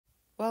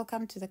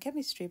Welcome to the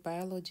Chemistry,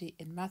 Biology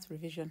and Math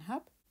Revision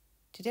Hub.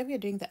 Today we are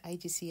doing the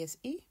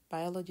IGCSE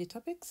biology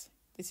topics.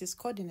 This is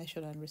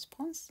coordination and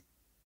response.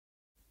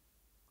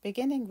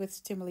 Beginning with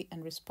stimuli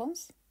and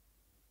response.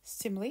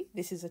 Stimuli,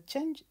 this is a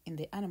change in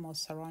the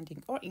animal's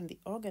surrounding or in the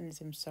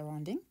organism's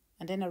surrounding,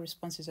 and then a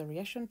response is a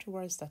reaction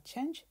towards that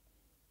change.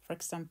 For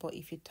example,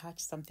 if you touch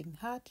something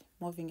hot,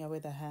 moving away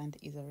the hand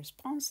is a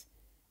response,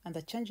 and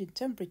the change in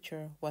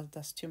temperature was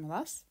the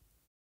stimulus.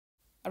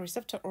 A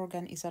receptor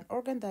organ is an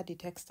organ that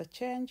detects the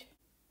change.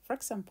 For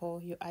example,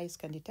 your eyes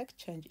can detect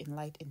change in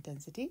light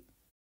intensity.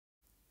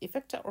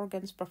 Effector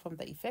organs perform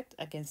the effect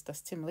against the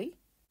stimuli.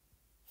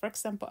 For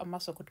example, a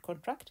muscle could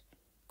contract,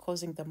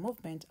 causing the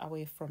movement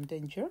away from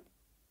danger,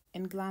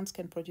 and glands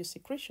can produce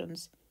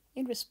secretions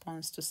in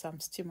response to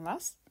some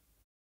stimulus.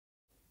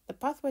 The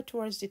pathway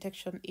towards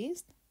detection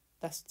is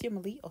the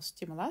stimuli or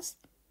stimulus.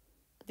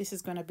 This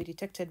is going to be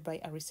detected by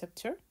a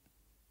receptor.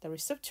 The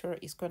receptor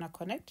is going to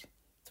connect.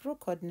 Through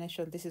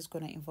coordination, this is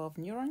going to involve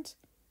neurons,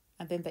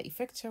 and then the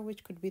effector,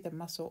 which could be the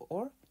muscle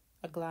or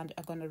a gland,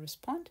 are going to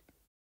respond.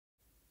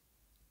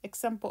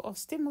 Example of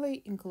stimuli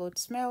include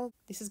smell.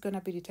 This is going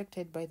to be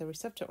detected by the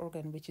receptor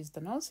organ, which is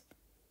the nose,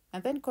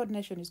 and then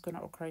coordination is going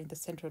to occur in the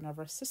central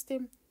nervous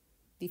system.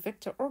 The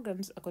effector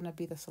organs are going to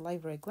be the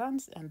salivary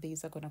glands, and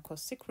these are going to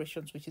cause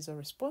secretions, which is a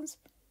response,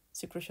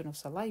 secretion of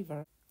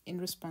saliva in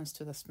response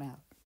to the smell.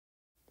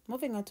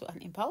 Moving on to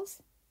an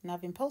impulse.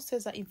 Nerve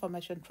impulses are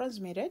information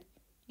transmitted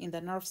in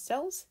the nerve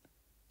cells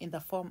in the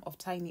form of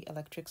tiny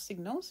electric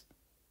signals.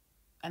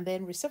 And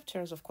then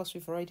receptors, of course,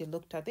 we've already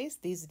looked at this.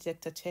 These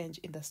detect a change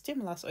in the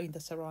stimulus or in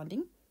the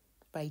surrounding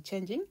by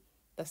changing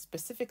the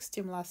specific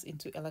stimulus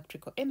into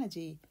electrical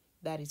energy.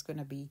 That is going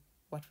to be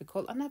what we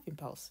call a nerve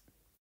impulse.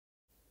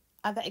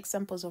 Other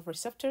examples of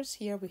receptors,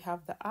 here we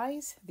have the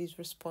eyes. These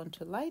respond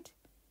to light.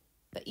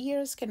 The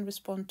ears can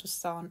respond to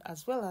sound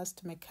as well as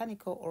to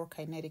mechanical or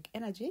kinetic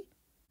energy.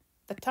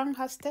 The tongue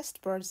has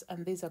taste buds,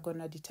 and these are going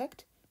to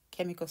detect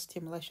chemical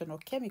stimulation or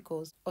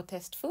chemicals or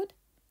taste food.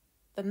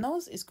 The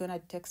nose is going to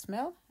detect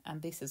smell,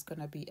 and this is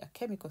going to be a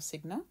chemical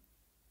signal.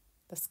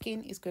 The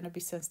skin is going to be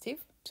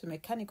sensitive to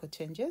mechanical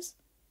changes.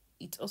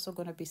 It's also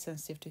going to be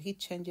sensitive to heat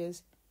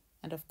changes.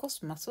 And of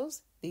course,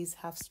 muscles, these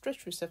have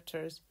stretch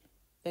receptors.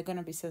 They're going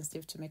to be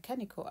sensitive to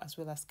mechanical as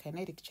well as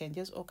kinetic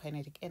changes or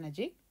kinetic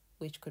energy,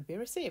 which could be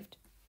received.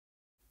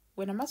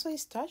 When a muscle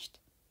is touched,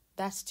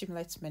 that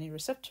stimulates many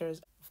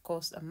receptors. Of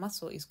course, a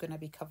muscle is going to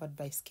be covered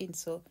by skin,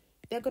 so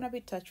they're going to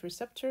be touch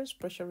receptors,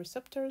 pressure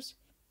receptors,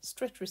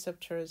 stretch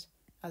receptors,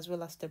 as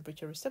well as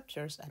temperature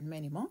receptors, and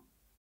many more.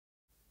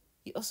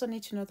 You also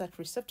need to know that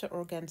receptor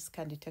organs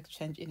can detect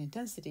change in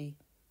intensity.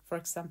 For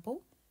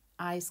example,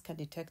 eyes can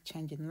detect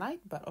change in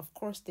light, but of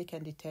course they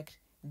can detect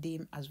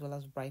dim as well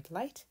as bright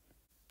light.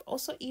 But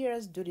also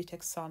ears do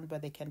detect sound,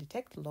 but they can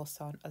detect low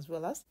sound as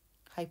well as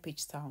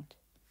high-pitched sound.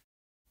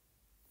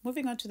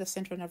 Moving on to the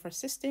central nervous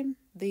system,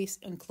 this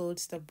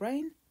includes the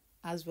brain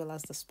as well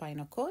as the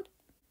spinal cord.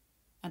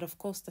 And of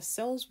course, the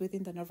cells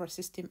within the nervous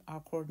system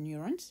are called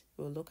neurons.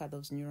 We'll look at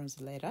those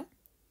neurons later.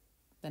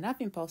 The nerve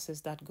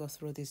impulses that go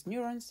through these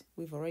neurons,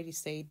 we've already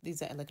said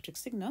these are electric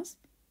signals,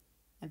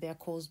 and they are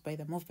caused by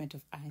the movement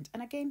of ions.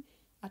 And again,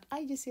 at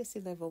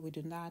IGCSE level, we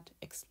do not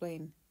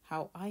explain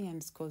how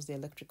ions cause the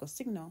electrical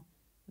signal.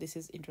 This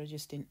is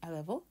introduced in A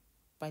level,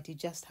 but you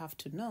just have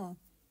to know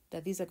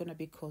that these are going to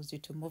be caused due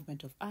to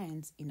movement of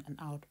ions in and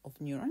out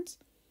of neurons.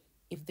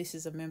 If this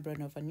is a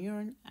membrane of a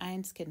neuron,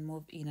 ions can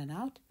move in and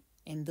out,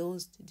 and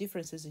those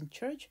differences in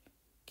charge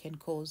can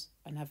cause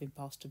a nerve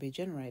impulse to be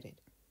generated.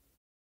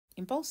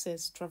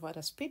 Impulses travel at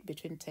a speed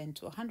between 10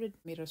 to 100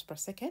 meters per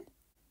second.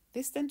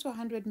 This 10 to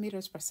 100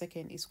 meters per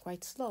second is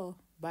quite slow,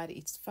 but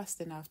it's fast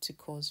enough to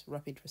cause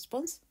rapid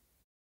response.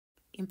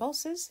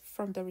 Impulses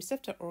from the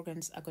receptor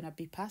organs are going to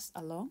be passed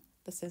along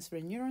the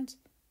sensory neurons,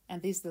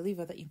 and these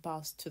deliver the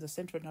impulse to the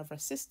central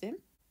nervous system.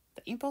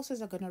 The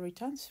impulses are going to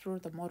return through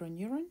the motor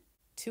neuron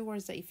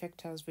towards the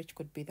effectors, which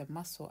could be the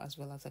muscle as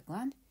well as a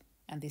gland,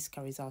 and this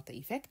carries out the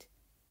effect.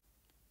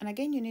 And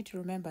again, you need to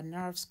remember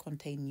nerves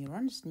contain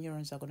neurons.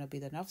 Neurons are going to be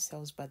the nerve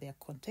cells, but they are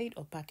contained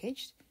or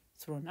packaged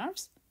through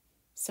nerves.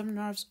 Some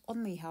nerves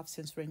only have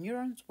sensory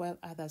neurons, while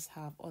others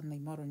have only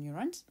motor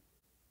neurons.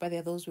 But there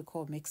are those we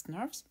call mixed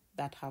nerves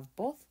that have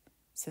both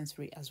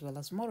sensory as well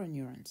as motor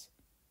neurons.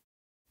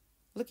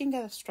 Looking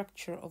at the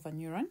structure of a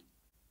neuron,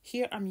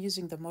 here I'm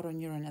using the motor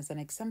neuron as an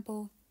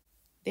example.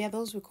 There are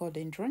those we call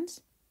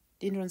dendrons.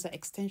 Dendrons are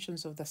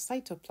extensions of the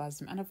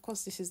cytoplasm, and of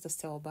course this is the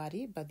cell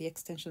body, but the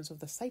extensions of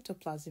the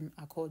cytoplasm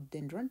are called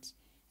dendrons,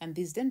 and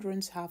these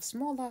dendrons have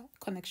smaller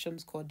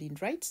connections called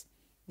dendrites.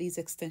 These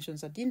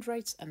extensions are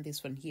dendrites, and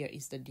this one here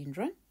is the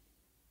dendron.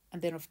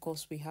 And then of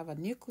course we have a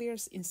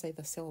nucleus inside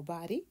the cell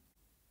body.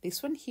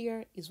 This one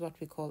here is what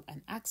we call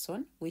an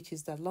axon, which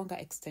is the longer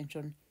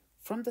extension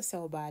from the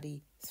cell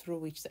body through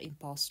which the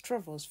impulse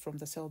travels from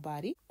the cell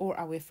body or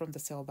away from the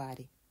cell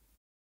body.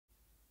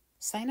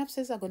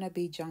 Synapses are going to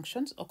be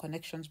junctions or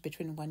connections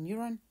between one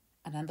neuron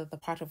and another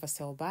part of a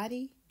cell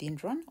body,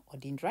 dendron or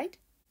dendrite.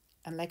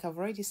 And like I've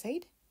already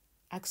said,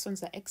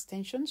 axons are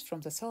extensions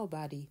from the cell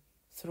body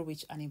through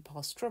which an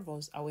impulse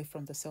travels away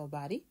from the cell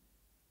body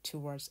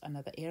towards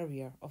another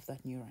area of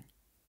that neuron.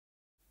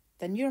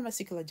 The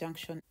neuromuscular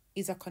junction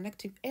is a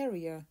connective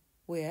area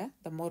where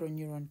the motor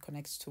neuron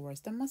connects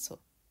towards the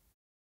muscle.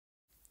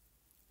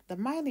 The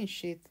myelin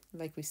sheath,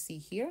 like we see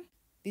here,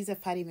 these are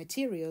fatty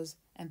materials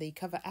and they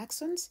cover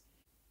axons.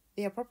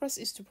 Their purpose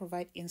is to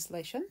provide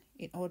insulation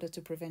in order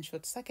to prevent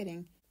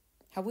short-circuiting.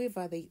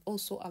 However, they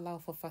also allow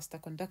for faster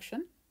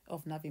conduction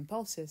of nerve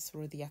impulses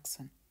through the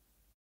axon.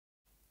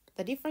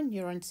 The different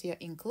neurons here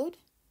include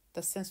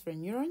the sensory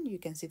neuron. You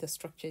can see the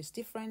structure is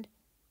different.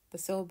 The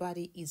cell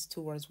body is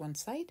towards one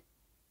side.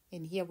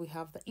 And here we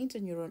have the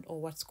interneuron,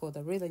 or what's called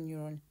the radar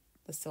neuron.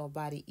 The cell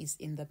body is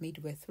in the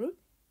midway through.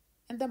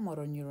 And the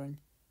motor neuron.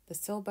 The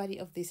cell body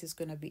of this is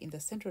going to be in the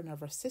central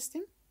nervous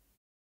system.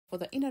 For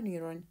the inner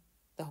neuron,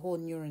 the whole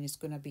neuron is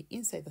going to be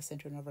inside the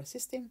central nervous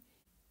system.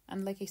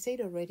 And like I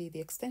said already,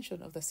 the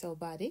extension of the cell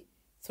body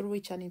through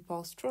which an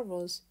impulse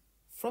travels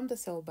from the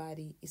cell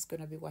body is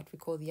going to be what we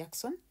call the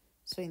axon.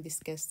 So in this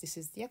case, this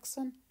is the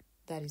axon,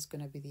 that is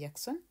going to be the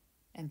axon,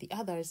 and the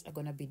others are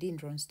going to be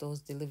dendrons,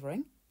 those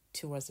delivering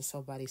towards the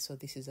cell body. So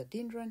this is a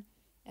dendron,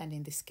 and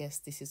in this case,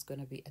 this is going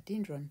to be a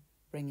dendron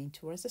bringing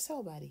towards the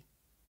cell body.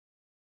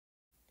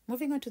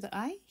 Moving on to the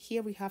eye,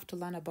 here we have to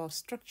learn about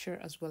structure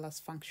as well as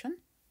function.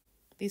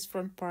 This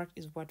front part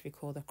is what we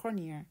call the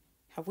cornea.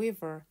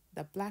 However,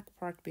 the black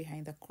part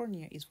behind the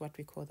cornea is what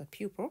we call the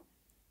pupil.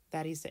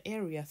 That is the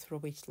area through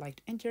which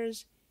light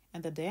enters,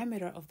 and the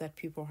diameter of that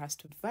pupil has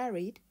to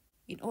vary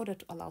in order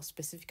to allow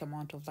specific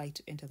amount of light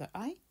to enter the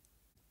eye.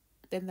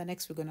 Then the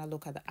next we're going to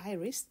look at the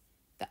iris.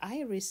 The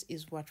iris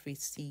is what we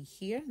see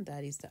here,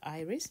 that is the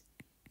iris.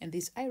 And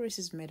this iris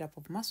is made up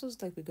of muscles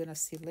like we're going to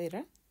see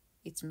later.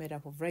 It's made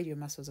up of radial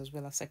muscles as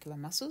well as circular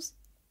muscles.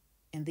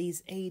 And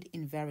these aid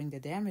in varying the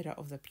diameter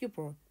of the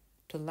pupil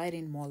to let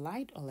in more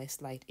light or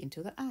less light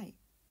into the eye.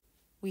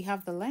 We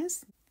have the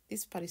lens.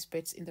 This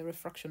participates in the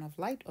refraction of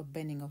light or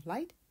bending of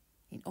light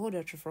in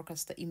order to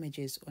focus the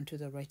images onto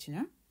the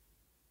retina.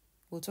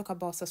 We'll talk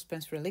about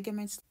suspensory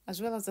ligaments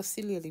as well as the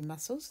ciliary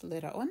muscles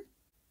later on,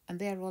 and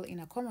their role in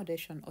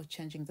accommodation or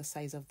changing the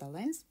size of the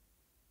lens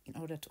in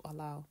order to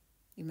allow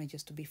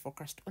images to be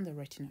focused on the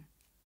retina.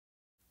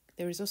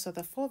 There is also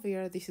the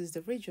fovea. This is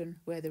the region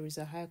where there is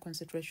a higher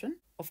concentration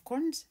of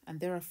cones, and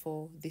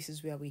therefore this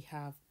is where we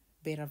have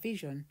better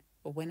vision,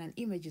 or when an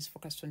image is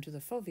focused onto the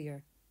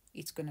fovea,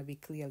 it's going to be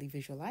clearly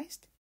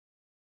visualized.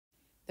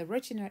 The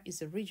retina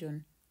is a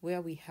region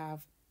where we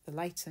have the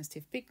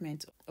light-sensitive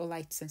pigment or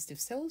light-sensitive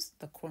cells,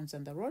 the cones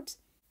and the rods,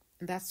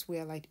 and that's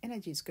where light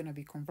energy is going to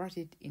be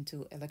converted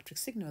into electric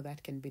signal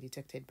that can be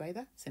detected by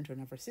the central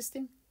nervous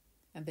system.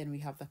 And then we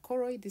have the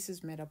choroid. This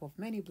is made up of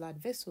many blood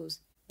vessels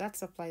that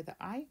supply the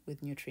eye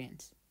with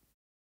nutrients.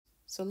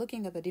 So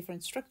looking at the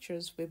different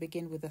structures, we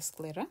begin with the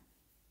sclera.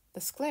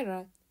 The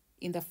sclera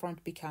in the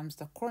front becomes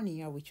the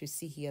cornea, which we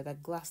see here, the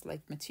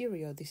glass-like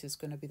material. This is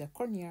going to be the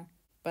cornea,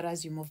 but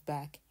as you move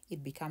back,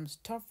 it becomes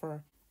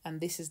tougher, and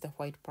this is the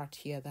white part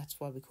here. That's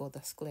what we call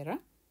the sclera.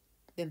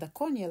 Then the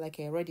cornea, like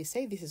I already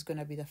said, this is going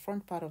to be the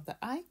front part of the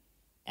eye,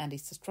 and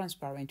it's a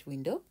transparent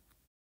window.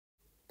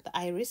 The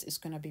iris is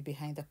going to be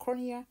behind the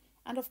cornea,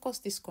 and of course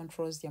this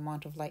controls the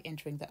amount of light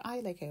entering the eye,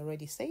 like I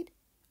already said,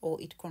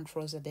 or it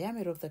controls the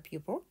diameter of the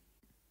pupil.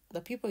 The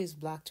pupil is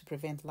black to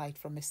prevent light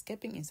from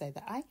escaping inside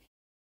the eye.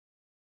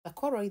 The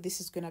choroid, this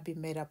is going to be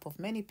made up of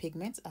many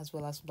pigments as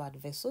well as blood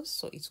vessels,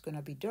 so it's going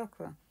to be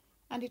darker,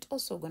 and it's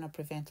also going to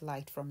prevent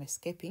light from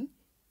escaping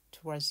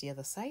towards the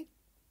other side.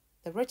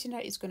 The retina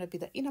is going to be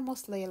the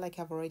innermost layer, like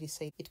I've already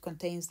said. It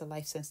contains the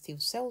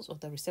light-sensitive cells or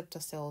the receptor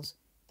cells,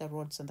 the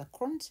rods and the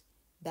cones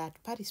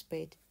that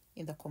participate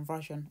in the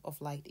conversion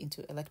of light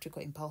into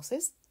electrical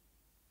impulses.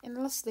 And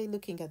lastly,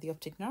 looking at the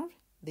optic nerve,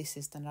 this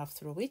is the nerve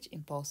through which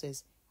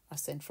impulses are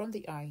sent from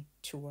the eye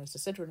towards the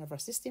central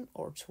nervous system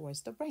or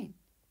towards the brain.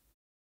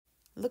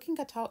 Looking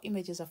at how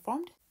images are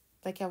formed,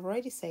 like I've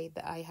already said,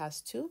 the eye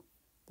has two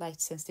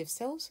light-sensitive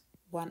cells.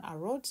 One are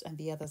rods and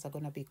the others are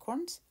going to be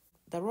cones.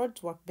 The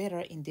rods work better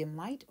in dim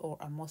light or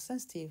are more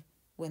sensitive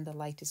when the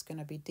light is going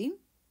to be dim.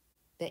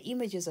 The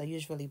images are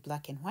usually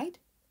black and white,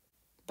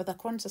 but the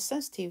cones are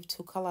sensitive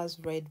to colors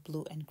red,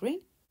 blue, and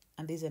green,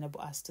 and these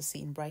enable us to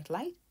see in bright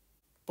light.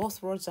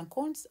 Both rods and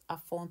cones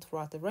are found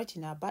throughout the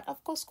retina, but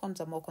of course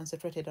cones are more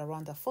concentrated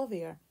around the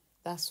fovea.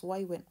 That's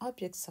why when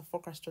objects are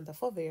focused on the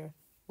fovea,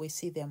 we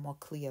see them more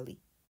clearly.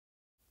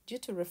 Due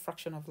to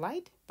refraction of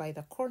light by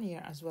the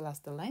cornea as well as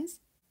the lens,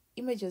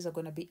 images are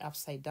going to be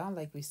upside down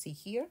like we see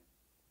here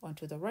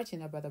onto the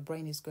retina, but the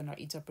brain is going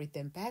to interpret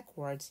them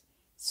backwards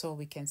so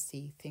we can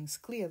see things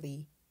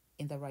clearly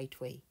in the right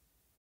way.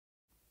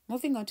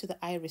 Moving on to the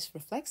iris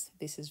reflex,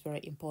 this is very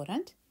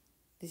important.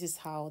 This is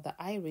how the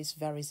iris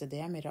varies the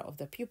diameter of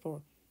the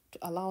pupil to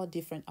allow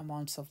different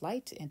amounts of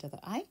light to enter the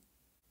eye.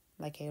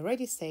 Like I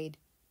already said,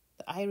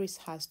 the iris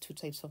has two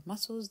types of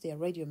muscles. They are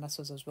radial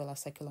muscles as well as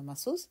circular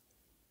muscles.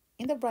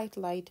 In the bright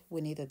light,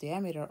 we need the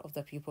diameter of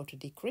the pupil to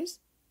decrease,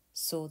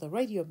 so the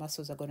radial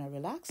muscles are going to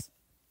relax.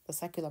 The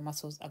circular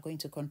muscles are going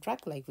to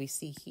contract like we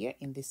see here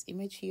in this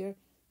image here.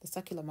 The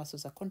circular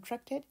muscles are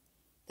contracted,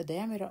 the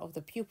diameter of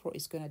the pupil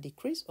is going to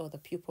decrease, or the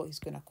pupil is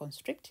going to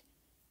constrict,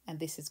 and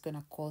this is going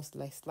to cause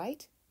less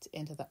light to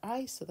enter the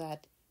eye so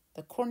that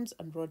the cones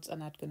and rods are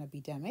not going to be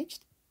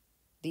damaged.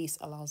 This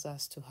allows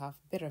us to have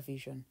better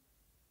vision,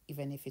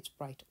 even if it's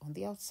bright on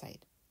the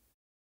outside.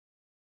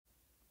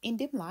 In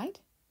dim light,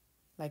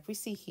 like we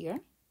see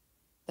here,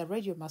 the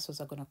radial muscles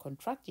are going to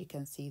contract. You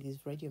can see these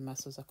radial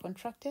muscles are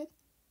contracted.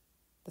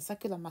 The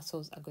circular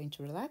muscles are going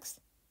to relax.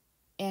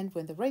 And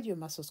when the radial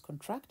muscles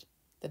contract,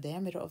 the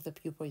diameter of the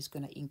pupil is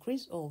going to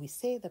increase, or we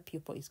say the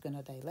pupil is going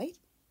to dilate.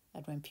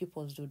 And when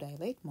pupils do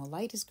dilate, more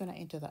light is going to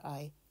enter the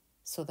eye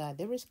so that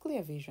there is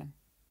clear vision.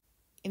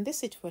 In this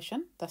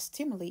situation, the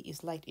stimuli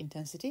is light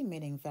intensity,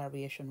 meaning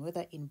variation,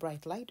 whether in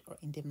bright light or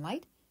in dim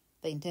light,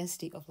 the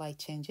intensity of light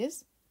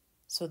changes.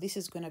 So this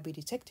is going to be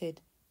detected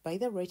by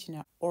the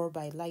retina or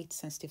by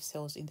light-sensitive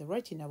cells in the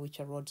retina, which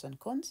are rods and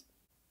cones.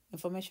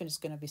 Information is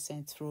going to be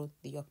sent through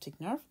the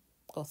optic nerve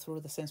or through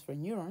the sensory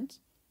neurons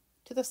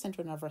to the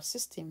central nervous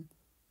system,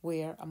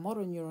 where a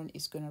motor neuron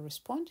is going to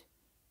respond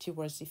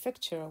towards the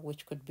effector,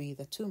 which could be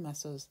the two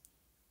muscles,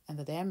 and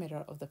the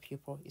diameter of the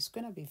pupil is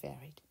going to be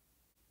varied.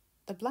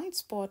 The blind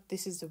spot,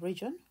 this is the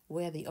region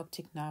where the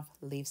optic nerve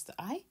leaves the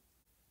eye.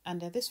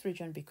 And in this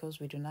region, because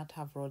we do not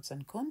have rods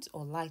and cones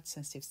or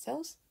light-sensitive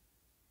cells,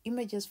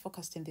 images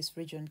focused in this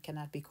region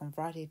cannot be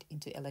converted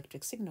into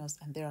electric signals,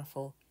 and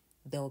therefore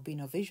there will be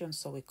no vision,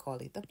 so we call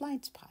it the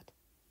blind spot.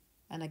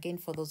 And again,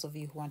 for those of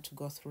you who want to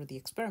go through the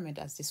experiment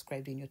as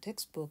described in your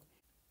textbook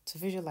to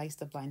visualize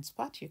the blind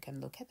spot, you can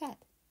look at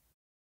that.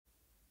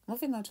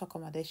 Moving on to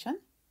accommodation,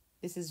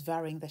 this is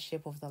varying the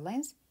shape of the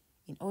lens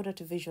in order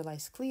to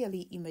visualize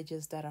clearly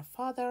images that are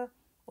farther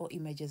or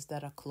images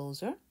that are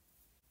closer.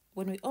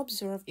 When we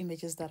observe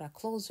images that are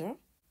closer,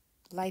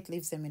 light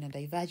leaves them in a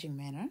diverging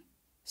manner,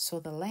 so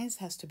the lens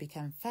has to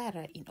become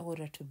fatter in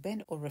order to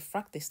bend or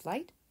refract this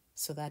light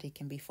so that it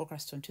can be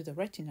focused onto the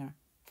retina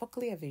for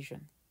clear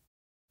vision.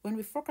 When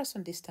we focus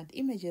on distant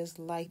images,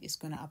 light is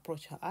going to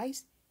approach our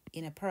eyes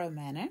in a parallel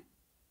manner,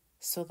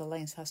 so the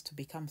lens has to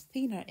become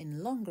thinner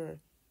and longer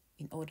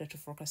in order to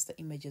focus the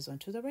images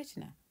onto the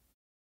retina.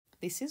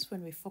 This is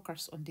when we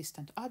focus on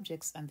distant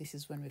objects, and this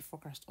is when we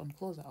focus on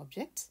closer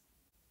objects.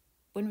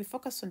 When we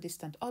focus on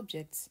distant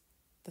objects,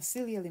 the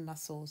ciliary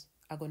muscles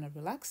are going to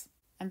relax,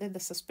 and then the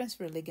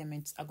suspensory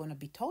ligaments are going to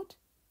be taut.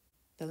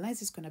 The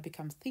lens is going to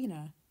become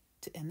thinner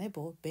to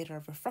enable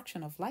better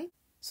refraction of light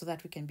so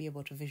that we can be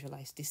able to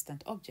visualize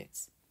distant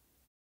objects.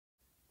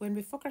 When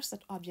we focus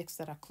at objects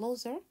that are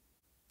closer,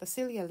 the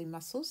ciliary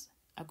muscles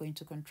are going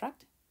to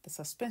contract, the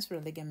suspensory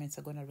ligaments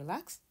are going to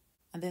relax,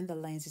 and then the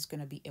lens is going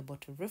to be able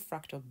to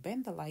refract or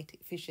bend the light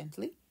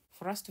efficiently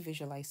for us to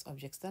visualize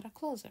objects that are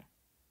closer.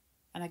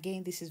 And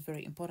again, this is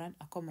very important.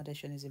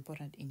 Accommodation is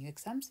important in your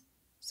exams,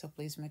 so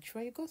please make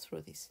sure you go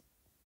through this.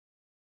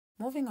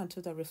 Moving on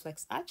to the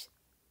reflex arch,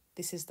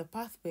 this is the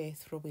pathway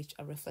through which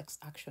a reflex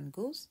action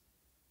goes.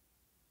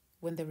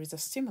 When there is a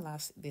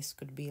stimulus, this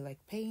could be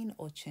like pain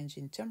or change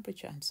in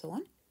temperature and so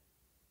on,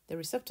 the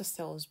receptor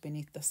cells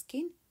beneath the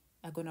skin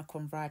are going to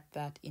convert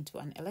that into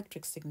an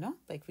electric signal.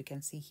 Like we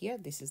can see here,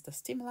 this is the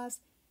stimulus,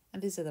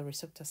 and these are the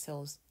receptor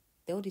cells.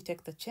 They'll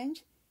detect the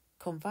change,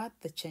 convert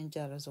the change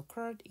that has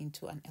occurred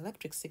into an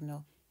electric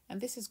signal, and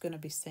this is going to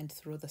be sent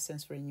through the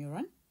sensory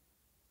neuron.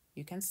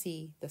 You can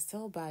see the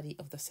cell body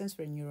of the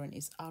sensory neuron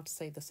is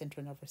outside the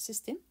central nervous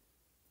system.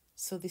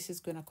 So this is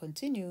going to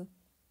continue,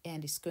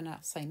 and it's going to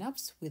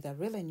synapse with a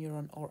relay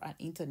neuron or an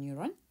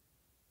interneuron.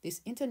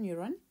 This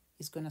interneuron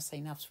is going to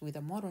synapse with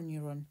a motor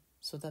neuron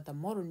so that the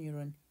motor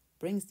neuron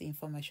brings the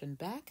information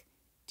back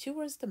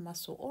towards the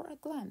muscle or a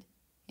gland.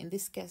 In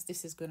this case,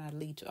 this is going to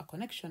lead to a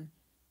connection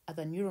at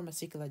the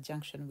neuromuscular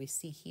junction we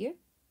see here,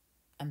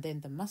 and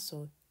then the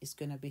muscle is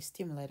going to be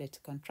stimulated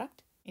to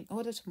contract in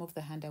order to move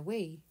the hand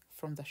away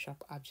from the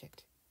sharp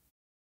object.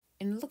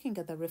 In looking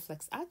at the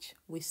reflex arch,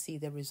 we see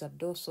there is a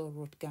dorsal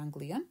root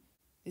ganglion.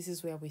 This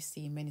is where we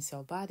see many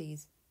cell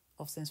bodies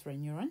of sensory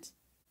neurons.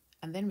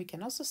 And then we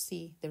can also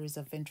see there is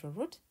a ventral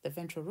root. The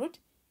ventral root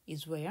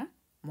is where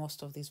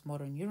most of these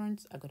motor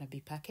neurons are going to be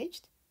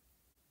packaged.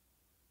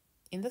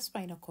 In the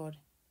spinal cord,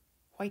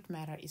 white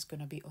matter is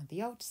going to be on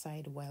the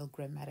outside, while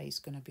gray matter is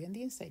going to be on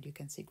the inside. You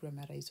can see gray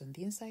matter is on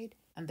the inside,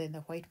 and then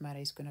the white matter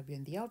is going to be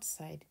on the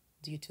outside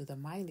due to the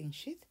myelin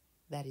sheath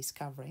that is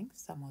covering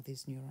some of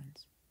these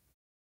neurons.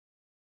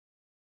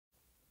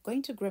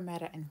 Going to gray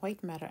matter and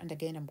white matter, and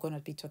again, I'm going to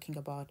be talking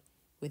about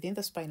within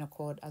the spinal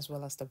cord as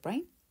well as the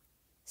brain.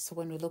 So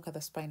when we look at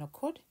the spinal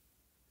cord,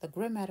 the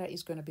gray matter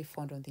is going to be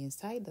found on the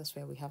inside. That's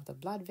where we have the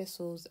blood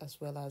vessels as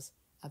well as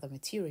other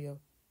material.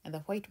 And the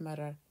white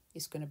matter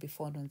is going to be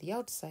found on the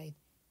outside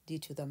due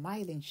to the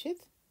myelin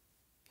sheath.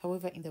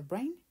 However, in the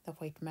brain, the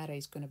white matter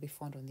is going to be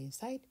found on the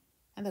inside,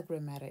 and the gray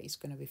matter is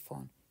going to be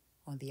found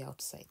on the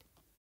outside.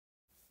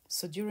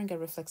 So during a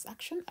reflex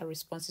action, a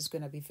response is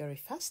going to be very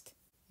fast.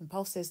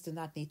 Impulses do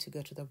not need to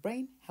go to the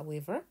brain.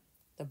 However,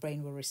 the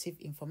brain will receive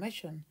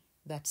information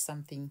that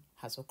something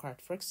has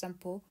occurred. For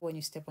example, when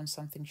you step on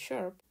something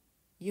sharp,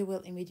 you will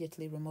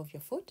immediately remove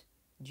your foot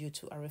due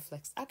to a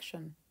reflex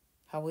action.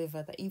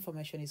 However, the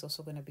information is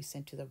also going to be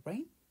sent to the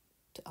brain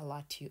to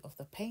alert you of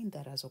the pain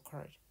that has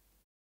occurred.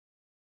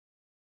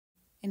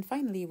 And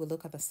finally, we'll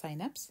look at the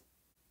synapse.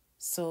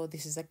 So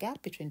this is a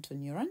gap between two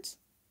neurons.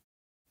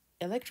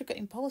 Electrical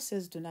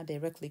impulses do not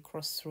directly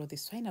cross through the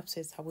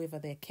synapses. However,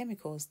 there are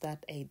chemicals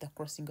that aid the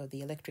crossing of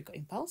the electrical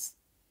impulse.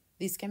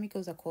 These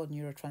chemicals are called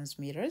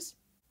neurotransmitters.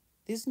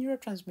 These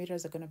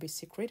neurotransmitters are going to be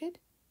secreted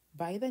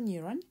by the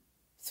neuron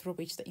through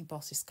which the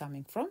impulse is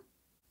coming from.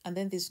 And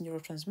then these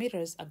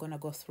neurotransmitters are going to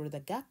go through the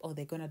gap, or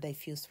they're going to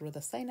diffuse through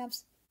the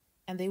synapse,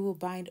 and they will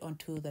bind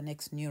onto the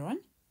next neuron.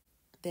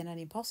 Then an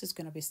impulse is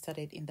going to be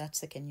started in that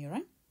second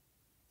neuron.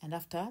 And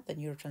after the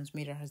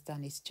neurotransmitter has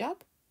done its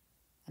job,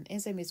 an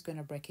enzyme is going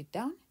to break it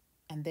down,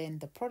 and then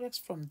the products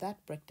from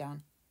that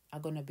breakdown are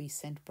going to be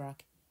sent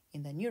back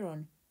in the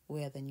neuron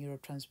where the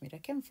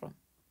neurotransmitter came from.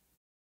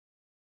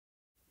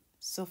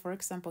 So for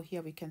example,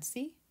 here we can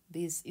see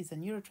this is a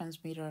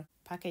neurotransmitter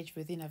packaged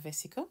within a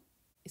vesicle.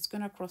 It's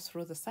going to cross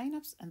through the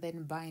synapse and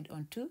then bind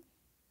onto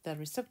the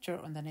receptor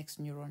on the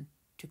next neuron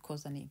to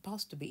cause an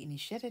impulse to be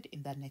initiated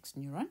in that next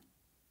neuron.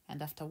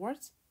 And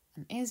afterwards,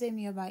 an enzyme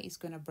nearby is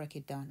going to break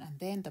it down, and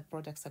then the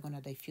products are going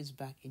to diffuse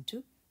back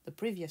into the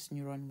previous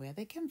neuron where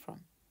they came from.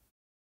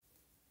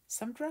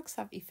 Some drugs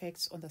have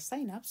effects on the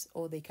synapse,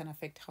 or they can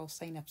affect how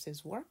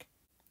synapses work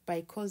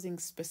by causing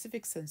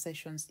specific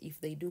sensations if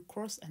they do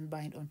cross and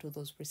bind onto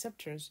those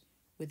receptors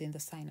within the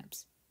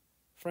synapse.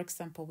 For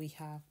example, we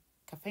have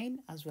caffeine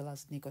as well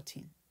as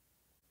nicotine.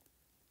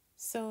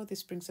 So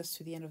this brings us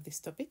to the end of this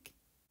topic.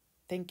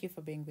 Thank you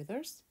for being with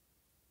us.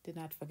 Do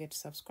not forget to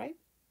subscribe.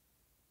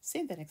 See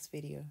you in the next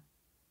video.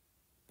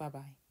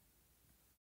 Bye-bye.